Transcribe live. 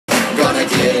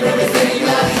give everything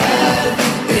I have.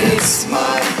 It's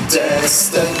my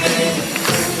destiny.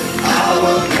 I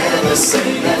will never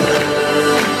say never.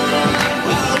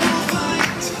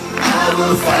 I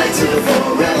will fight till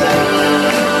forever.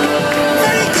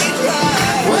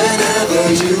 Whenever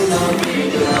you knock me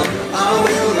down, I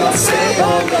will not stay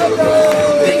on the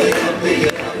ground. Pick it up, pick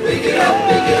it up, pick it up,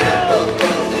 pick it up, up,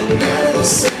 up, and never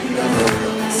say never.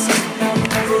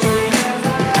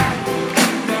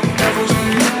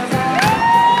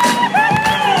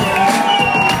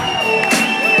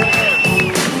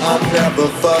 I never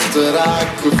thought that I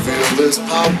could feel this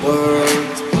power.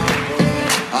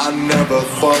 I never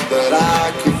thought that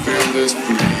I could feel this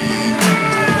free.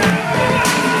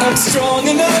 I'm strong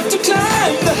enough to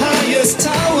climb the highest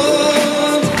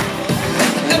tower,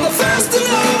 and I'm fast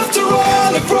enough to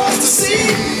run across the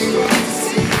sea.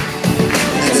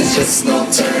 And there's just no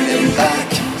turning back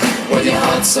when your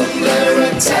heart's under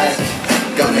attack.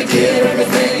 Gonna give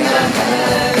everything I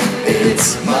have.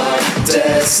 It's my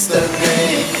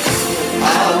destiny. I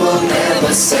will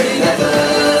never say never.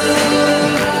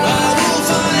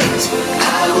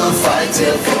 I will fight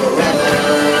till forever.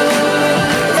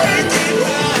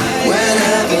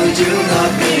 Whenever you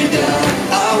knock me down,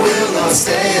 I will not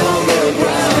stay on the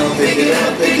ground. Pick it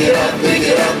up, pick it up, pick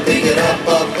it up, pick it up,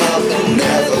 up, up, and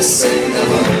never say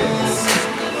never.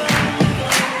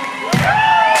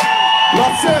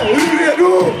 Lasse, är du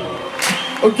redo?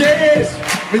 Okej,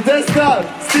 vi testar.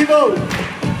 Steve-O!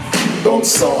 De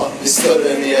sa, vi är större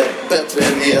än er, bättre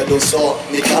än er. De sa,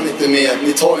 ni kan inte mer,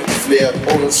 ni tar inte fler.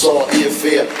 Och de sa, ni är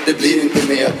fel, det blir inte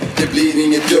mer. Det blir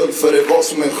inget guld för det var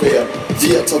som en sker.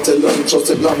 Vi har tagit till lugnt trots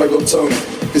ibland har gått tungt.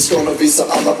 Vi ska nog visa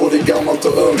alla både gammalt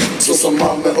och ung. Så som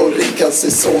Malmö och Rickard,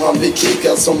 sig så han vi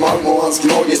kickar som Malmö och hans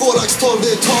gnagis. 2-12,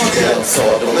 det är taget. Jag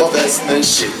sa, de var bäst men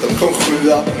shit, de kom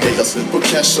 7:a. Mejla slut på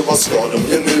cash och vad ska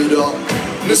de göra nu då?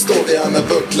 Nu står vi här med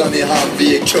bucklan i hand.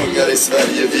 Vi är kungar i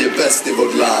Sverige, vi är bäst i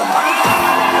vårt land.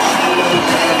 I will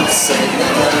never say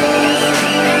never.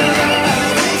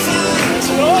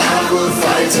 I will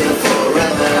fight till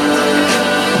forever.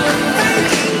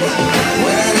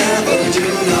 Whenever you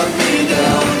knock me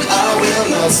down, I will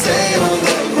not stay on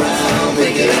the ground.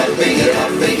 Pick it up, pick it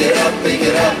up, pick it up, pick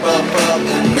it up, up, up,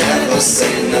 and never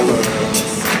say never.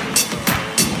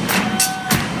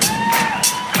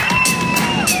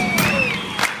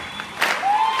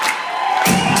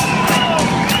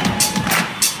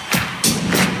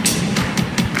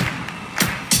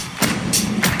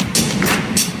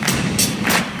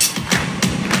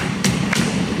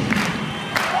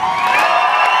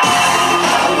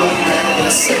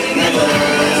 Say never.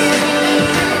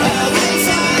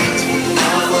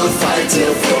 I will fight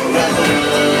till forever.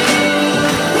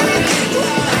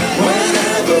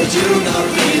 Whenever you knock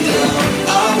me down,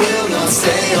 I will not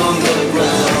stay on the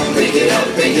ground. Pick it up,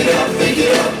 pick it up, pick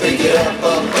it up, pick it up,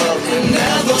 up, up, and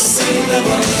never say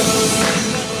never.